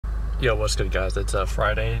Yo, what's good, guys? It's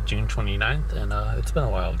Friday, June 29th, and it's been a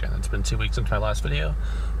while again. It's been 2 weeks since my last video.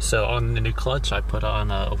 So on the new clutch, I put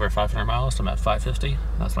on over 500 miles, so I'm at 550.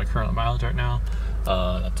 That's my current mileage right now.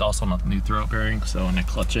 That's also on the new throat bearing, so when I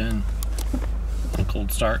clutch in, and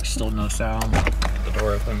cold start, still no sound. The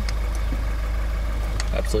door open,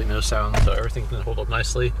 absolutely no sound, so everything's gonna hold up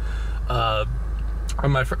nicely. On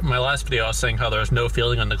my last video, I was saying how there's no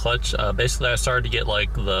feeling on the clutch. Basically, I started to get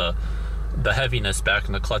like the heaviness back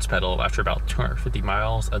in the clutch pedal after about 250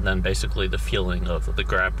 miles, and then basically the feeling of the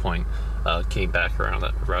grab point came back around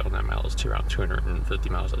that mileage to around 250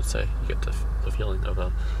 miles. I'd say you get the feeling of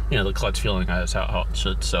the clutch feeling as how it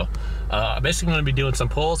should. So basically, I'm going to be doing some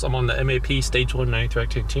pulls. I'm on the MAP Stage 1 93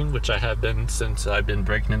 octane, which I have been since I've been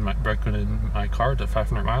breaking in my car to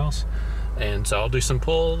 500 miles. And so I'll do some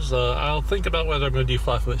pulls. I'll think about whether I'm going to do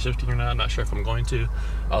flat foot shifting or not. I'm not sure if I'm going to.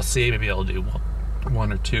 I'll see. Maybe I'll do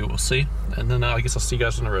one or two, we'll see. And then I guess I'll see you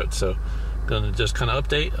guys on the road. So I'm gonna just kind of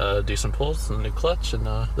update, do some pulls in the new clutch, and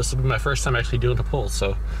this will be my first time actually doing a pull,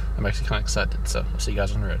 so I'm actually kind of excited. So I'll see you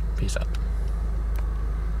guys on the road. Peace out.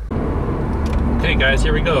 Okay guys,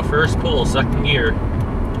 here we go. First pull, second gear.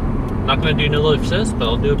 Not gonna do no lift assist, but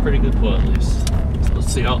I'll do a pretty good pull at least. So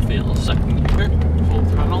let's see how it feels. Second gear, full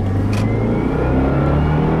throttle.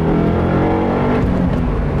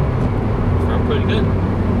 Felt pretty good.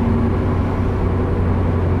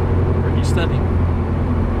 Steady.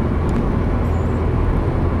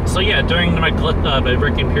 So yeah, during my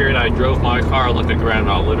braking period, I drove my car like a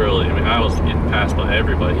grandma, literally. I mean, I was getting passed by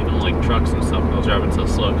everybody, even like trucks and stuff. I was driving so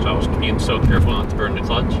slow because I was being so careful not to burn the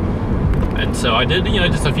clutch. And so I did,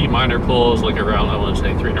 just a few minor pulls, like around, I want to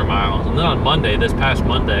say 300 miles. And then on Monday, this past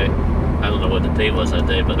Monday, I don't know what the date was that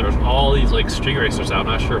day, but there was all these like street racers out.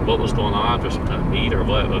 I'm not sure what was going on, if there's some kind of meet or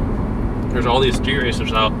what, but there's all these street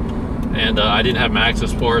racers out. And I didn't have my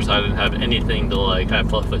access force. I didn't have anything to like have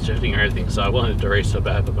flat foot shifting or anything. So I wanted to race so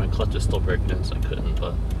bad, but my clutch is still breaking in, so I couldn't.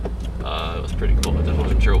 But it was pretty cool. I just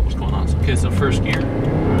wasn't sure what was going on. So, okay, so first gear.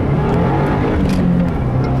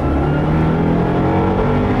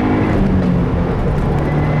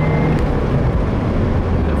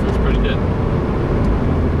 That feels pretty good.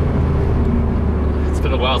 It's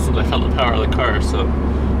been a while since I felt the power of the car, so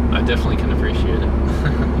I definitely can appreciate it.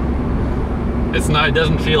 It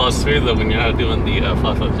doesn't feel as smooth though when you're not doing the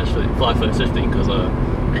flat foot shifting because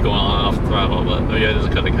you're going on and off the throttle. But yeah, I just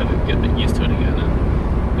gotta get used to it again,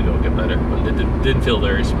 and it'll get better. But it didn't feel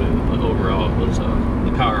very smooth. But overall, it was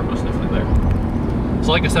the power was definitely there.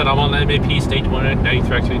 So like I said, I'm on the MAP Stage 1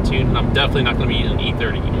 93 octane, and I'm definitely not gonna be using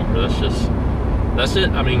E30 anymore. That's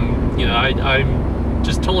it. I mean, I'm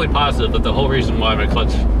just totally positive that the whole reason why my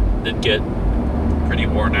clutch did get pretty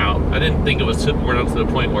worn out. I didn't think it was worn out to the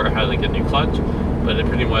point where I had to get a new clutch, but it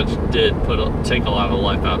pretty much did take a lot of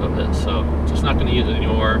life out of it. So just not going to use it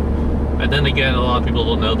anymore. And then again, a lot of people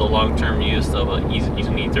don't know the long-term use of using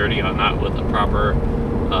E30 on not with a proper,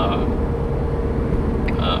 what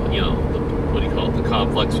do you call it, the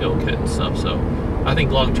complex fuel kit and stuff. So I think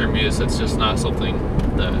long-term use, it's just not something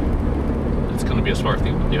that it's going to be a smart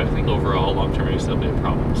thing to do. I think overall long-term use that'll be a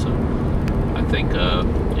problem. So I think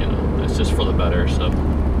it's just for the better, so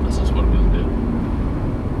this is what I'm going to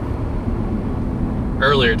do.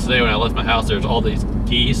 Earlier today when I left my house, there's all these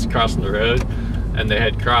geese crossing the road, and they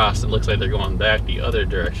had crossed. It looks like they're going back the other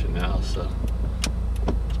direction now, so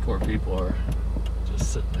these poor people are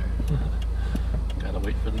just sitting there. Gotta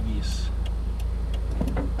wait for the geese.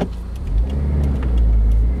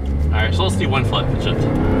 Alright, so let's do one flat foot shift.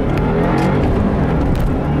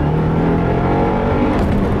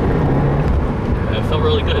 It felt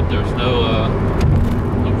really good. There was no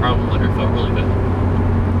problem there. It felt really good.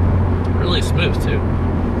 Really smooth too.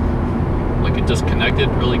 Like it just connected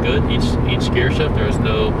really good. Each gear shift, there was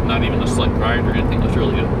not even a slight grind or anything. It was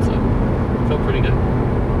really good. So it felt pretty good.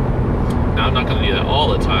 Now I'm not going to do that all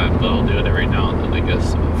the time, but I'll do it every now and then, I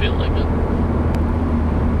guess, if I feel like it.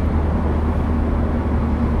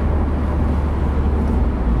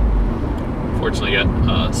 Unfortunately, I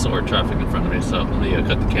got slower traffic in front of me, so let me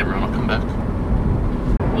cut the camera and I'll come back.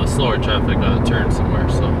 The slower traffic turn somewhere,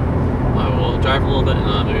 so I will drive a little bit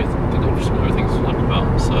and maybe think of some other things to talk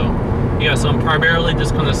about. So yeah, so I'm primarily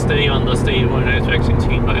just going to stay on the Stage 1 93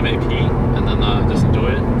 octane by MAP, and then just enjoy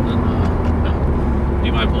it and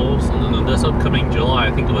do my pulls. And then this upcoming July,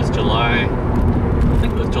 I think it was July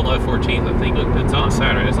 14th. I think it's on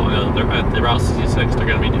Saturday, so I know they're at the Route 66. They're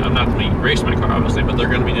going to be. I'm not going to be racing my car obviously, but they're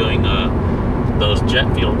going to be doing those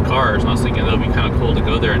jet fueled cars, and I was thinking it would be kind of cool to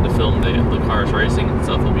go there and to film the cars racing and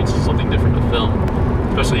stuff. It'll be just something different to film,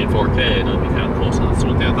 especially in 4K, and it would be kind of cool. So that's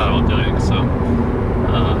one thing I thought about doing. So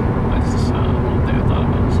that's one thing I thought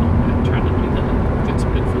about. So I'm trying to get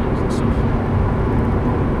some good films and stuff.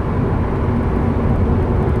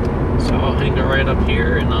 right up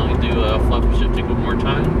here, and I'll do flopper shifting one more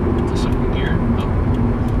time to second gear. Oh,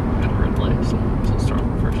 got a red light, so let's start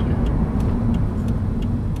with first gear.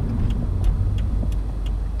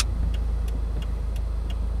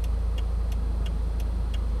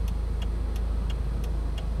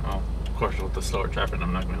 Oh, of course, with the slower traffic,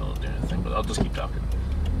 I'm not going to be able to do anything, but I'll just keep talking.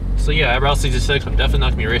 So yeah, at Route 66, I'm definitely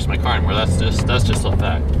not going to be racing my car anymore. That's just a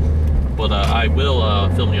fact. But I will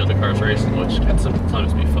film the other cars racing, which can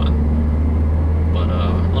sometimes be fun. But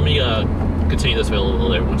let me continue this video a little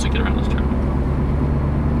later once I get around this turn.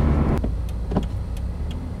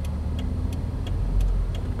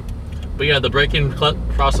 But yeah, the braking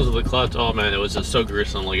process of the clutch, oh man, it was just so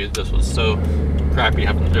gruesome. Like, it just was so crappy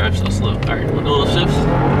having to drive so slow. Alright, a little shifts.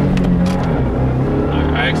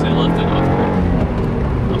 Alright, I actually lifted off grid.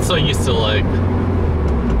 I'm so used to like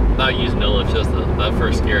not using no lift, just that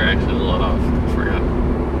first gear I actually let off. I forgot.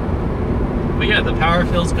 But yeah, the power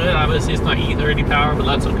feels good. Obviously it's not E30 power, but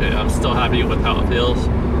that's okay. I'm still happy with how it feels.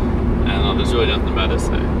 And there's really nothing bad to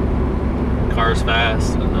say. Car's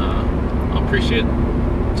fast, and I appreciate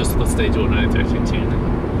just the stage 193 tune.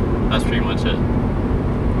 And that's pretty much it.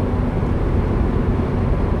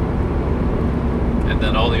 And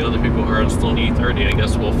then all the other people who are installing E30, I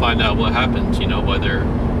guess we'll find out what happens, you know, whether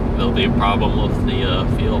there'll be a problem with the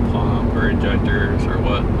fuel pump or injectors or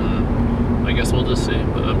what. I guess we'll just see,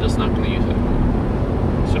 but I'm just not going to use it.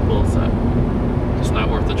 Simple as that. Just not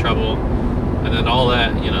worth the trouble. And then all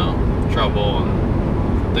that, you know, trouble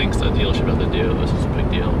and things that dealership have to do, this is a big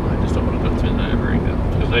deal. I just don't want to go through that ever again.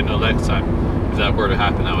 Because I know next time, if that were to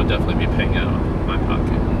happen, I would definitely be paying out of my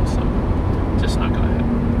pocket. And so, just not going to happen.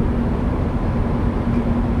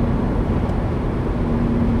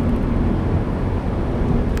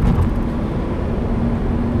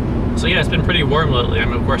 So yeah, it's been pretty warm lately. I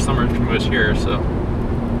mean, of course, summer's pretty much here, so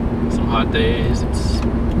some hot days. It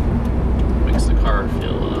makes the car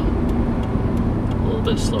feel a little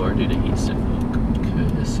bit slower due to heat stick.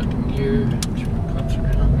 Okay, second gear. Comes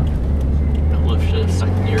around. No lift shift,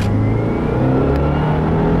 second gear.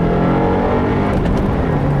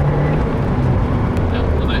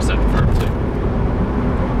 Yeah, a nice second firm too.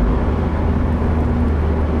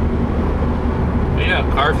 But yeah,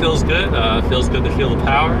 car feels good. Feels good to feel the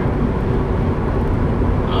power.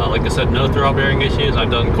 Like I said, no throttle bearing issues. I've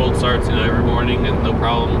done cold starts, you know, every morning and no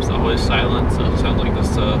problems. Always silent, so it sounds like this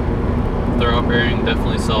throttle bearing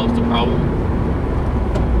definitely solves the problem.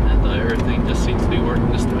 And everything just seems to be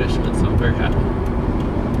working just efficient, so I'm very happy.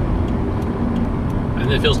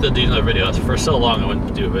 And it feels good to do another video. For so long I wanted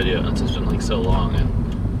to do a video. It's just been like so long, and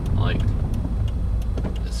like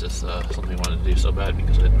it's just something I wanted to do so bad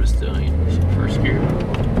because I missed doing first gear.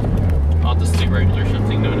 I'll just do regular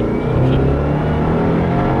shifting, no shifting.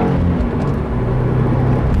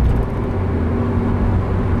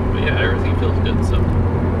 Feels good, so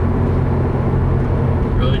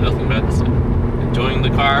really nothing bad to say. Enjoying the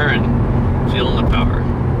car and feeling the power.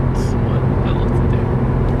 That's what I love to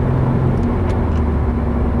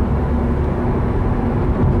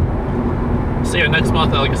do. So yeah, next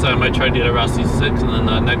month, like I said, I might try to do a Route 66, and then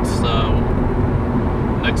next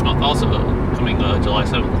month also coming July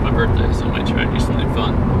 7th is my birthday, so I might try to do something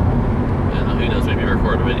fun. And who knows, maybe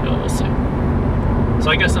record a video. We'll see. So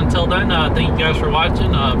I guess until then, thank you guys for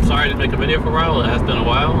watching. I'm sorry I didn't make a video for a while. It has been a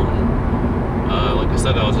while. And, like I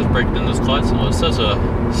said, I was just breaking in this clutch, and it was such a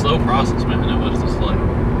slow process, man. It was just like,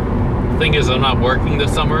 the thing is, I'm not working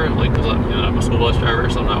this summer, like, cause I'm a school bus driver,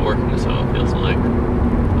 so I'm not working, so it feels like,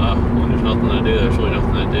 when there's nothing to do, there's really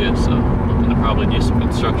nothing to do. So I'm looking to probably do some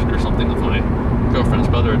construction or something with my girlfriend's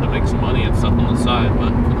brother to make some money and stuff on the side. But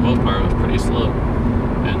for the most part, it was pretty slow,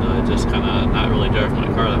 and just kind of not really driving my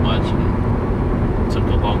car that much. And took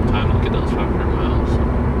a long time to get those 500 miles.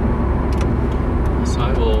 So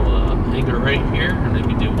I will hang it right here and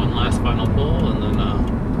maybe do one last final pull, and then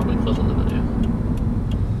probably close on the video.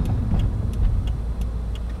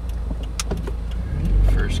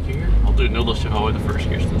 First gear. I'll do no lift shift all the way to first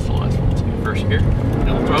gear since it's the last one. So first gear,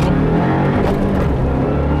 no throttle.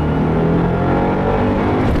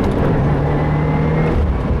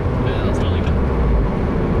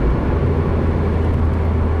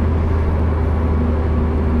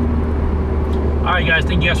 Alright guys,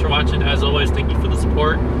 thank you guys for watching. As always, thank you for the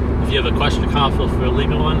support. If you have a question or comment, feel free to leave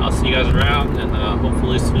me one. I'll see you guys around, and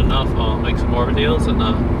hopefully soon enough I'll make some more videos, and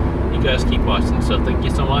you guys keep watching. So thank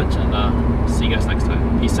you so much, and see you guys next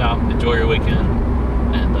time. Peace out, enjoy your weekend,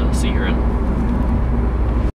 and see you around.